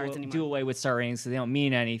doing to stars anymore. do away with star ratings so they don't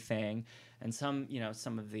mean anything. And some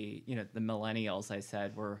of the, the millennials, I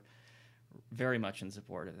said, were very much in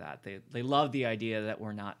support of that. They love the idea that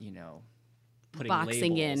we're not, putting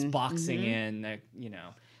Boxing labels, in. boxing in,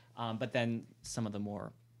 but then some of the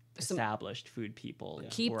more established food people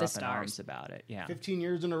Keep were the up in arms stars. about it. Yeah. 15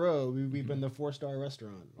 years in a row, we've been the 4-star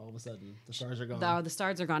restaurant. All of a sudden, the stars are gone. The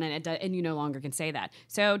stars are gone, and you no longer can say that.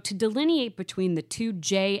 So to delineate between the two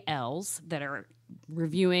JLs that are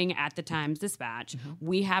reviewing at the Times-Dispatch,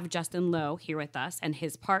 we have Justin Lowe here with us, and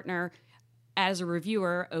his partner as a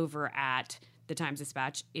reviewer over at the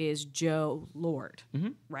Times-Dispatch is Joe Lord,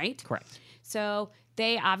 right? Correct. So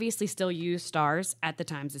they obviously still use stars at the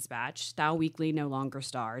Times-Dispatch. Style Weekly no longer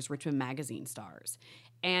stars. Richmond Magazine stars.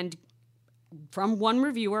 And from one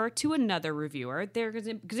reviewer to another reviewer, there's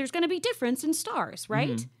going to be difference in stars,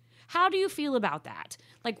 right? How do you feel about that?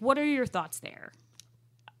 Like, what are your thoughts there?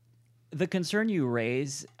 The concern you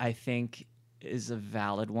raise, I think, is a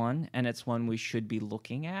valid one, and it's one we should be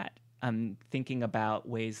looking at. I'm thinking about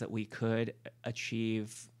ways that we could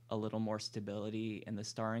achieve a little more stability in the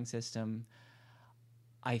starring system.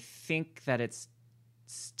 I think that it's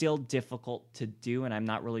still difficult to do, and I'm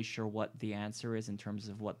not really sure what the answer is in terms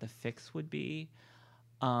of what the fix would be.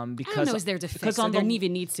 Because I don't know, is there a fix, or there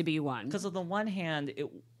even needs to be one? Because on the one hand, it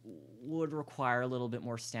would require a little bit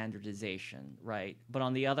more standardization, right? But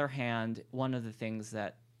on the other hand, one of the things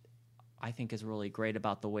that I think is really great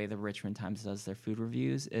about the way the Richmond Times does their food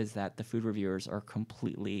reviews is that the food reviewers are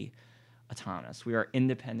completely autonomous. We are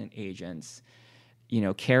independent agents.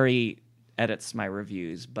 Carrie edits my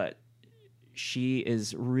reviews, but she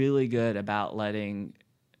is really good about letting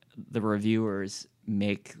the reviewers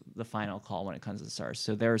make the final call when it comes to stars.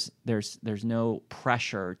 So there's no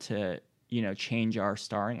pressure to change our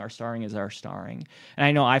starring. Our starring is our starring. And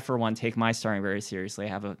I know I, for one, take my starring very seriously. I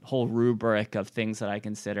have a whole rubric of things that I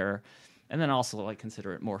consider, and then also I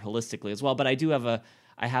consider it more holistically as well. But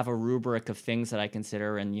I have a rubric of things that I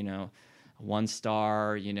consider, and 1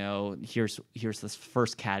 star. Here's this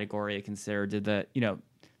first category I consider.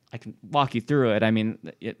 I can walk you through it. I mean,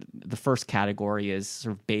 the first category is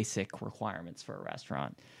sort of basic requirements for a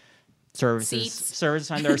restaurant.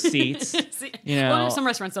 Service on their seats. Well, some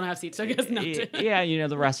restaurants don't have seats, so I guess not. Yeah,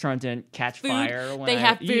 the restaurant didn't catch fire. They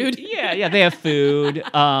have food. Yeah, they have food.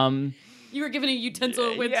 You were given a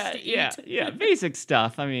utensil with to eat. Yeah, basic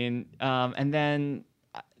stuff. I mean, and then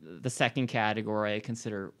the second category, I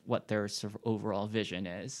consider what their sort of overall vision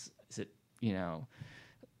is. Is it,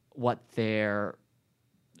 what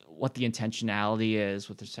the intentionality is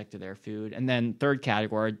with respect to their food. And then third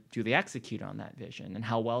category, do they execute on that vision? And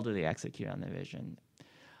how well do they execute on the vision?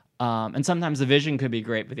 And sometimes the vision could be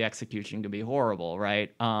great, but the execution could be horrible,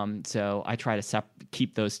 right? So I try to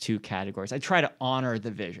keep those two categories. I try to honor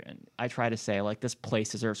the vision. I try to say, like, this place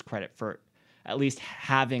deserves credit for at least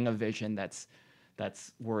having a vision that's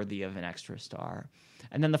worthy of an extra star.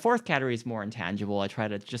 And then the fourth category is more intangible. I try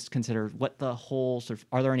to just consider what the whole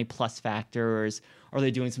are there any plus factors? Are they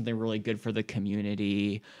doing something really good for the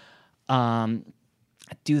community?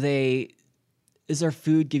 Does their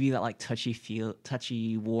food give you that like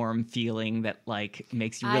touchy, warm feeling that like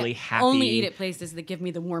makes you really happy? I only eat at places that give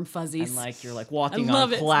me the warm fuzzies. And like you're like walking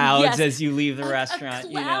on clouds as you leave the restaurant. A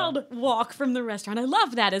cloud walk from the restaurant. I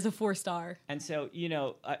love that as a 4-star. And so,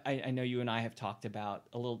 I know you and I have talked about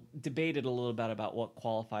debated a little bit about what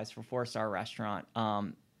qualifies for 4-star restaurant.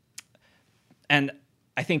 And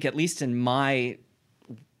I think at least under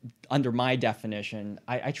my definition,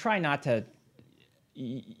 I try not to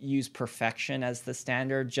use perfection as the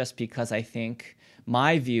standard, just because I think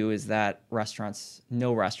my view is that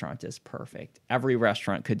no restaurant is perfect. Every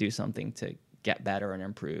restaurant could do something to get better and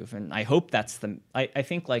improve. And I hope I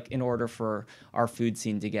think like in order for our food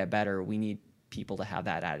scene to get better, we need people to have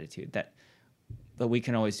that attitude that we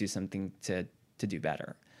can always do something to do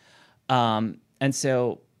better. And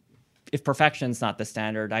so if perfection's not the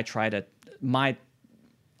standard, a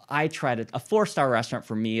 4-star restaurant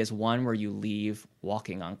for me is one where you leave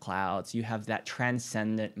walking on clouds. You have that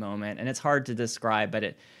transcendent moment, and it's hard to describe, but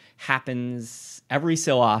it happens every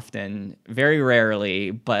so often, very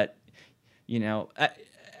rarely. But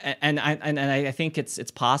and I think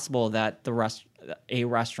it's possible that a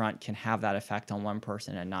restaurant can have that effect on one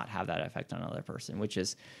person and not have that effect on another person, which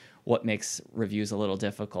is what makes reviews a little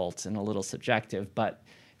difficult and a little subjective. But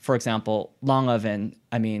for example, Long Oven.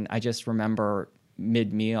 I mean, I just remember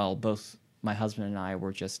mid-meal, both my husband and I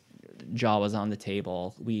were just, jaw was on the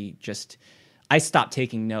table. I stopped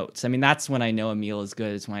taking notes. I mean, that's when I know a meal is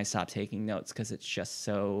good, is when I stop taking notes, because it's just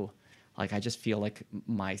so, like, I just feel like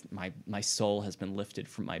my soul has been lifted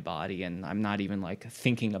from my body, and I'm not even like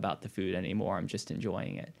thinking about the food anymore. I'm just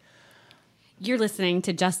enjoying it. You're listening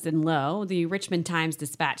to Justin Lowe, the Richmond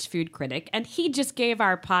Times-Dispatch food critic, and he just gave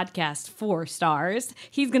our podcast 4 stars.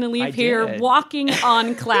 He's going to leave here walking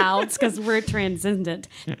on clouds because we're transcendent.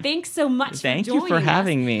 Thanks so much for joining us. Thank you for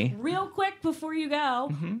having me. Real quick before you go,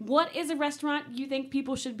 what is a restaurant you think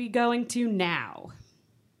people should be going to now?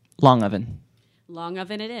 Long Oven. Long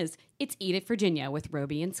Oven it is. It's Eat It Virginia with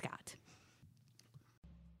Roby and Scott.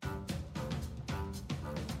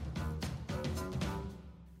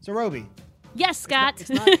 So, Roby. Yes, Scott.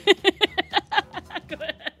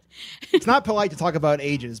 It's not polite to talk about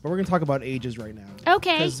ages, but we're going to talk about ages right now.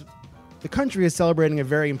 Okay. Because the country is celebrating a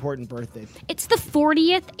very important birthday. It's the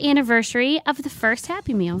 40th anniversary of the first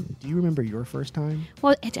Happy Meal. Do you remember your first time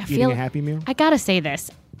Well, I eating feel a Happy Meal? I gotta say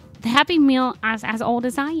this: the Happy Meal is as old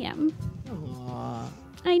as I am. Aww.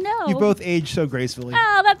 I know. You both aged so gracefully.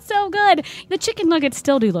 Oh, that's so good. The chicken nuggets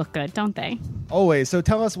still do look good, don't they? Always. So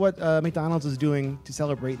tell us what McDonald's is doing to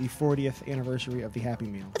celebrate the 40th anniversary of the Happy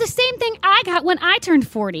Meal. The same thing I got when I turned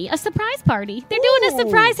 40, a surprise party. They're doing a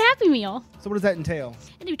surprise Happy Meal. So what does that entail?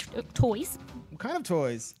 They do toys. What kind of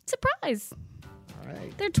toys? Surprise. All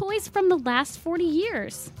right. They're toys from the last 40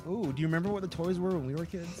 years. Ooh, do you remember what the toys were when we were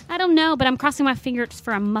kids? I don't know, but I'm crossing my fingers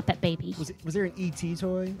for a Muppet Baby. Was there an E.T.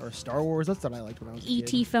 toy or Star Wars? That's what I liked when I was a kid.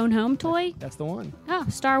 E.T. phone home toy? That's the one. Oh,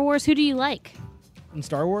 Star Wars. Who do you like? In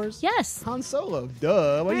Star Wars? Yes. Han Solo.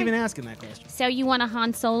 Duh. Why are you even asking that question? So you want a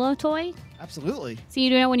Han Solo toy? Absolutely. So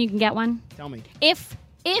you know when you can get one? Tell me. If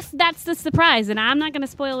that's the surprise, and I'm not going to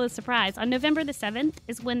spoil the surprise, on November the 7th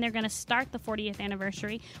is when they're going to start the 40th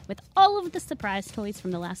anniversary with all of the surprise toys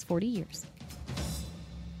from the last 40 years.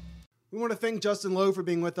 We want to thank Justin Lowe for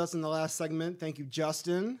being with us in the last segment. Thank you,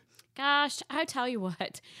 Justin. Gosh, I tell you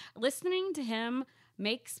what, listening to him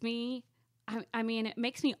makes me, it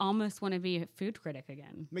makes me almost want to be a food critic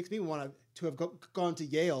again. Makes me want to have gone to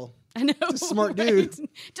Yale. I know. Just a smart dude.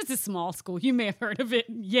 Just a small school. You may have heard of it,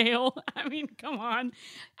 Yale. I mean, come on.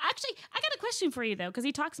 Actually, I got a question for you, though, because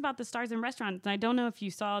he talks about the stars in restaurants. And I don't know if you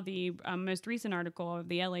saw the most recent article of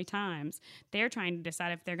the LA Times. They're trying to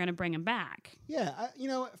decide if they're going to bring them back. Yeah.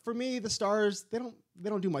 For me, the stars, they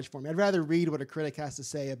don't do much for me. I'd rather read what a critic has to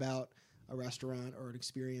say about a restaurant or an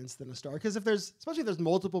experience than a star. Because especially if there's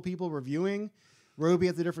multiple people reviewing, Roby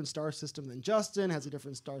has a different star system than Justin, has a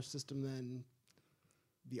different star system than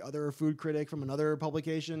the other food critic from another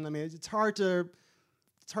publication. I mean, it's hard.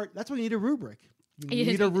 That's why you need a rubric. You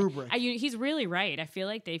need a rubric. He's really right. I feel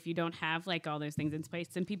like if you don't have like all those things in place,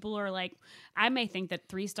 then people are like, I may think that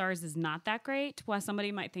 3 stars is not that great, while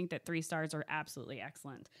somebody might think that 3 stars are absolutely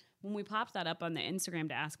excellent. When we popped that up on the Instagram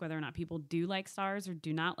to ask whether or not people do like stars or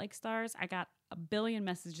do not like stars, I got a billion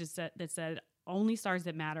messages that said only stars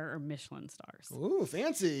that matter are Michelin stars. Ooh,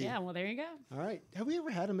 fancy. Yeah, well, there you go. All right. Have we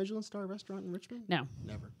ever had a Michelin star restaurant in Richmond? No.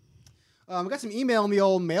 Never. We got some email in the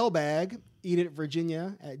old mailbag,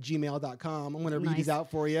 eatitvirginia@gmail.com. I'm going to read these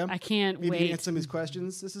out for you. I can't Maybe wait. answer some of these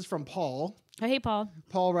questions. This is from Paul. Oh, hey, Paul.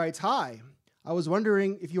 Paul writes, "Hi. I was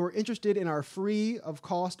wondering if you were interested in our free of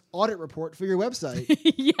cost audit report for your website."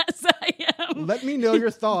 Yes, I Let me know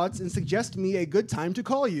your thoughts and suggest me a good time to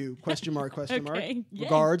call you. Question mark, question mark. Okay, yay.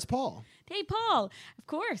 Regards, Paul. Hey, Paul. Of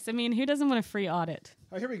course. I mean, who doesn't want a free audit?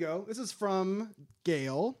 All right, here we go. This is from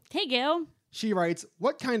Gail. Hey, Gail. She writes,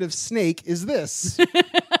 what kind of snake is this?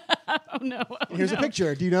 Oh, no. And here's a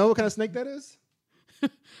picture. Do you know what kind of snake that is?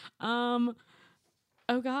 Oh,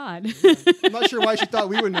 God. I'm not sure why she thought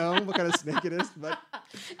we would know what kind of snake it is, but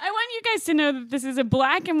I want you guys to know that this is a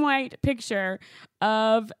black and white picture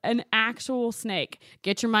of an actual snake.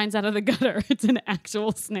 Get your minds out of the gutter. It's an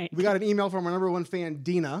actual snake. we got an email from our number one fan,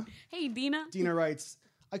 Dina. Hey, Dina. Dina writes,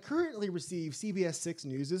 I currently receive CBS 6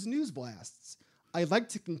 News' news blasts. I'd like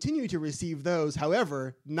to continue to receive those.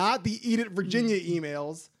 However, not the Eat It Virginia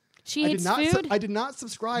emails. She eats food? I did not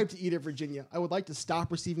subscribe to Eat It Virginia. I would like to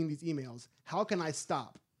stop receiving these emails. How can I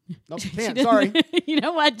stop? Nope, can't. Sorry. You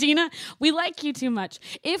know what, Gina? We like you too much.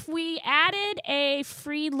 If we added a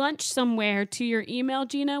free lunch somewhere to your email,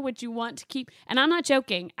 Gina, would you want to keep? And I'm not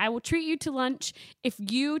joking. I will treat you to lunch if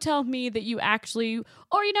you tell me that you actually,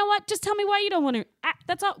 or you know what? Just tell me why you don't want to.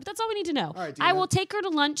 That's all. That's all we need to know. All right, Gina. I will take her to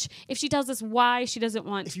lunch if she tells us why she doesn't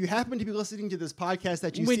want. If you happen to be listening to this podcast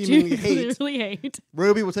that you which seemingly you hate, really hate.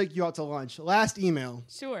 Roby will take you out to lunch. Last email.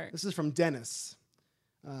 Sure. This is from Dennis.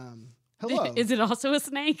 Hello. Is it also a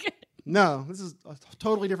snake? No, this is a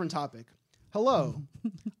totally different topic. Hello.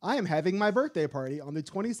 I am having my birthday party on the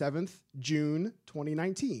 27th June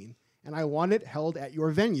 2019, and I want it held at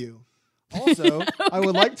your venue. Also, I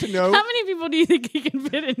would like to know. How many people do you think you can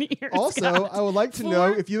fit in here? Also, Scott? I would like to know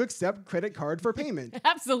 4? if you accept credit card for payment.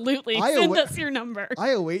 Absolutely. I Send awa- us your number. I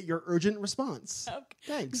await your urgent response. Okay.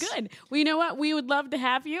 Thanks. Good. Well, you know what? We would love to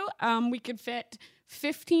have you. We could fit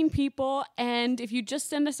 15 people, and if you just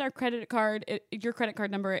send us our credit card, your credit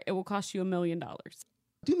card number, it will cost you $1 million.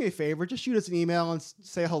 Do me a favor. Just shoot us an email and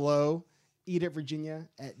say hello.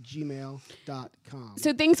 eatitvirginia@gmail.com.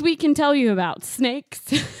 So things we can tell you about: snakes,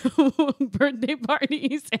 birthday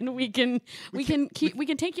parties, and we can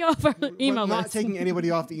take you off our email We're not list. taking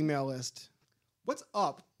anybody off the email list. What's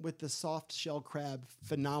up with the soft shell crab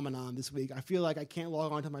phenomenon this week? I feel like I can't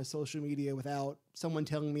log onto my social media without someone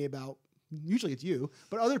telling me about. Usually it's you,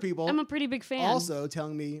 but other people I'm a pretty big fan. also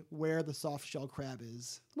telling me where the soft shell crab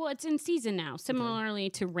is. Well, it's in season now. Similarly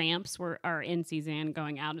to ramps, are in season,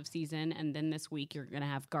 going out of season, and then this week you're going to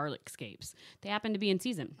have garlic scapes. They happen to be in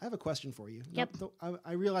season. I have a question for you. Yep.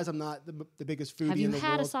 I realize I'm not the biggest foodie Have you in the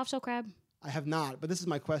had world. a soft shell crab? I have not, but this is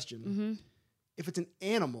my question. Mm-hmm. If it's an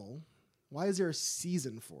animal, why is there a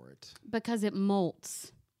season for it? Because it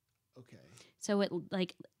molts. Okay. So it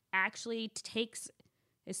actually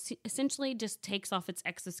essentially just takes off its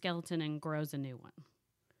exoskeleton and grows a new one.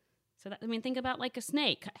 So think about like a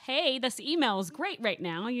snake. Hey, this email is great right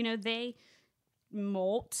now. They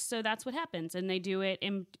molt, so that's what happens, and they do it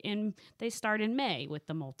they start in May with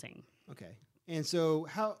the molting. Okay. And so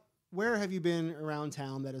where have you been around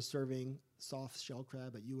town that is serving soft shell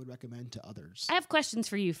crab that you would recommend to others? I have questions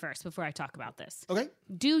for you first before I talk about this. Okay.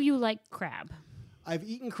 Do you like crab? I've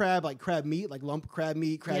eaten crab, like crab meat, like lump crab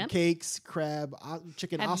meat, crab Yep. cakes, crab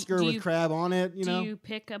chicken Do Oscar with you- crab on it. You know, Do you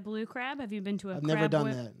pick a blue crab? Have you been to a I've crab never done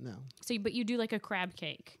whip? that. No, But you do like a crab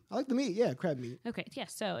cake. I like the meat. Yeah, crab meat. Okay, yeah.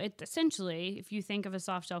 So it essentially, if you think of a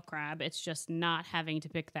soft shell crab, it's just not having to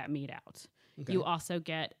pick that meat out. Okay. You also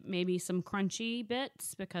get maybe some crunchy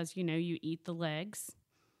bits because you eat the legs,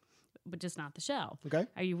 but just not the shell. Okay.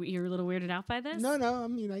 You're a little weirded out by this? No. I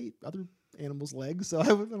mean, I eat other animals' legs, so I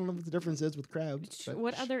don't know what the difference is with crab. but-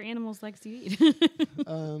 What other animals' legs do you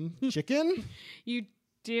eat? Chicken, You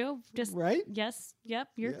do? Just right? Yes. Yep.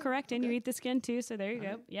 You're Yeah, correct, and you okay. eat the skin too. So there you go.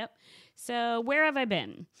 right. Yep. So where have I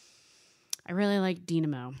been? I really like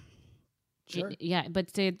Dynamo. Sure. Yeah,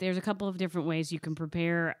 but there's a couple of different ways you can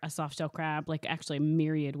prepare a soft shell crab, like actually a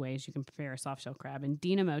myriad ways you can prepare a soft shell crab. And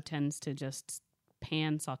Dynamo tends to just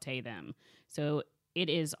pan saute them. So it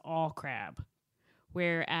is all crab.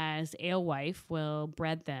 Whereas Alewife will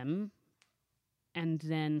bread them and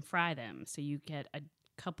then fry them. So you get a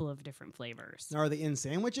couple of different flavors. Now, are they in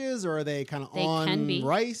sandwiches or are they kind of They can be. on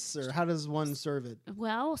rice, or how does one serve it?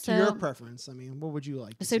 Well, To your preference. I mean, what would you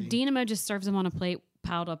like to So see? Dynamo just serves them on a plate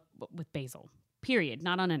piled up with basil. Period.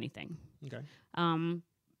 Not on anything. Okay.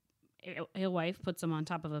 Alewife puts them on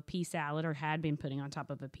top of a pea salad, or had been putting on top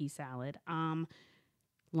of a pea salad.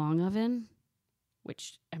 Long oven,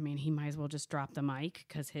 which, I mean, he might as well just drop the mic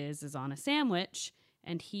because his is on a sandwich,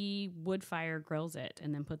 and he wood fire grills it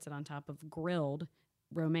and then puts it on top of grilled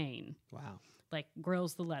romaine. Wow. Like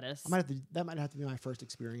grills the lettuce. That might have to be my first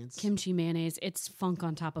experience. Kimchi mayonnaise. It's funk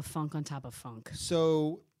on top of funk on top of funk.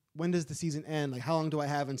 So when does the season end? Like, how long do I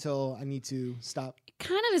have until I need to stop?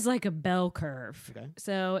 Kind of is like a bell curve. Okay.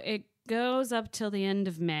 So it goes up till the end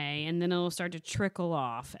of May, and then it'll start to trickle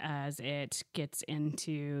off as it gets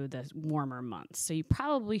into the warmer months. So you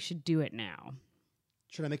probably should do it now.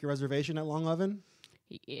 Should I make a reservation at Long Oven?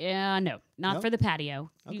 Yeah, no, not No? for the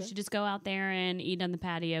patio. Okay. You should just go out there and eat on the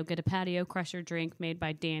patio, get a patio crusher drink made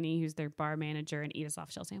by Danny, who's their bar manager, and eat a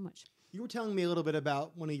soft shell sandwich. You were telling me a little bit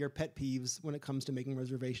about one of your pet peeves when it comes to making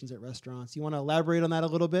reservations at restaurants. You want to elaborate on that a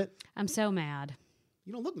little bit? I'm so mad.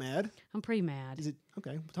 You don't look mad. I'm pretty mad. Is it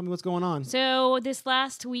okay? Tell me what's going on. So this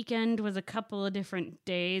last weekend was a couple of different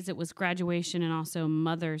days. It was graduation and also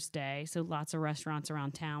Mother's Day. So lots of restaurants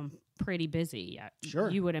around town pretty busy. Sure.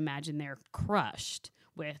 You would imagine they're crushed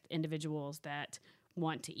with individuals that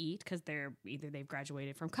want to eat because they've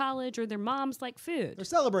graduated from college or their moms like food. They're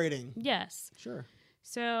celebrating. Yes. Sure.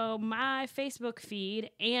 So my Facebook feed,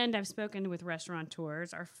 and I've spoken with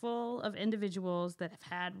restaurateurs, are full of individuals that have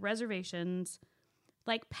had reservations,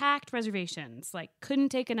 like packed reservations, like couldn't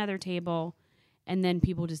take another table, and then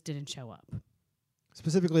people just didn't show up.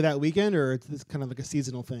 Specifically that weekend, or it's this kind of like a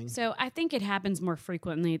seasonal thing? So I think it happens more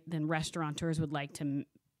frequently than restaurateurs would like to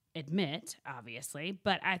admit, obviously.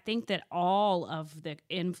 But I think that all of the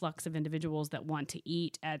influx of individuals that want to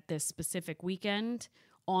eat at this specific weekend,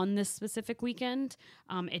 on this specific weekend,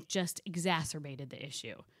 it just exacerbated the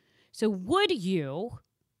issue. So would you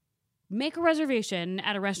make a reservation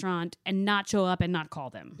at a restaurant and not show up and not call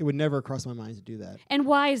them? It would never cross my mind to do that. And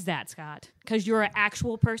why is that, Scott? Because you're an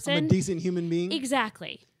actual person? I'm a decent human being.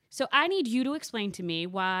 Exactly. So I need you to explain to me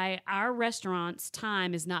why our restaurant's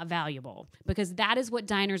time is not valuable, because that is what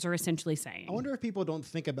diners are essentially saying. I wonder if people don't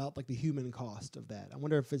think about like the human cost of that. I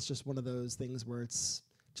wonder if it's just one of those things where it's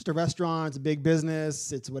just a restaurant, it's a big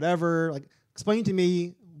business, it's whatever. Like, explain to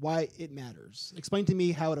me why it matters. Explain to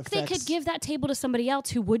me how it affects. They could give that table to somebody else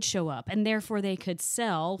who would show up, and therefore they could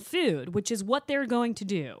sell food, which is what they're going to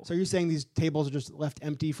do. So you're saying these tables are just left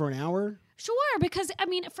empty for an hour? Sure, because, I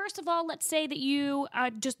mean, first of all, let's say that you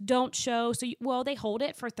just don't show. So, they hold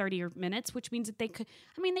it for 30 minutes, which means that they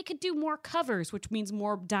could do more covers, which means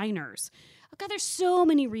more diners. Okay, there's so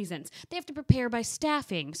many reasons. They have to prepare by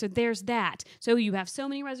staffing, so there's that. So you have so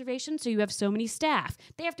many reservations, so you have so many staff.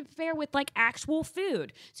 They have to prepare with, like, actual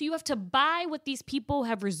food. So you have to buy what these people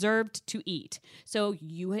have reserved to eat. So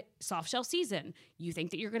soft shell season, you think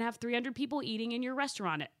that you're going to have 300 people eating in your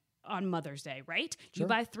restaurant on Mother's Day, right? Sure. You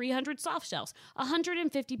buy 300 soft shells.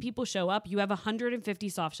 150 people show up. You have 150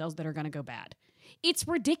 soft shells that are going to go bad. It's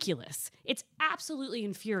ridiculous. It's absolutely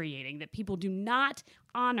infuriating that people do not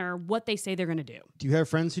honor what they say they're going to do. Do you have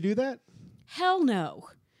friends who do that? Hell no.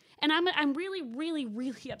 And I'm really, really,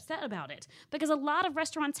 really upset about it because a lot of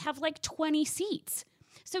restaurants have like 20 seats.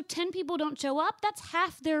 So 10 people don't show up, that's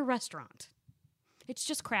half their restaurant. It's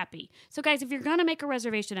just crappy. So, guys, if you're going to make a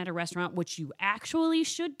reservation at a restaurant, which you actually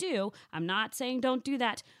should do, I'm not saying don't do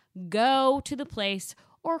that, go to the place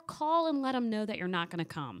or call and let them know that you're not going to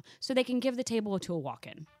come so they can give the table to a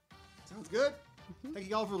walk-in. Sounds good. Thank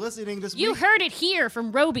you all for listening this week. You heard it here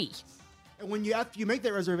from Roby. And after you make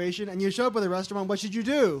that reservation and you show up at the restaurant, what should you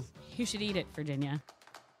do? You should eat it, Virginia.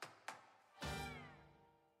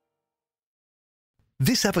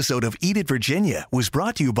 This episode of Eat It Virginia was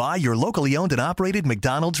brought to you by your locally owned and operated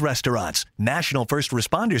McDonald's restaurants. National First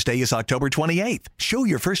Responders Day is October 28th. Show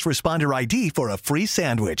your first responder ID for a free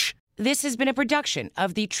sandwich. This has been a production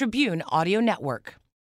of the Tribune Audio Network.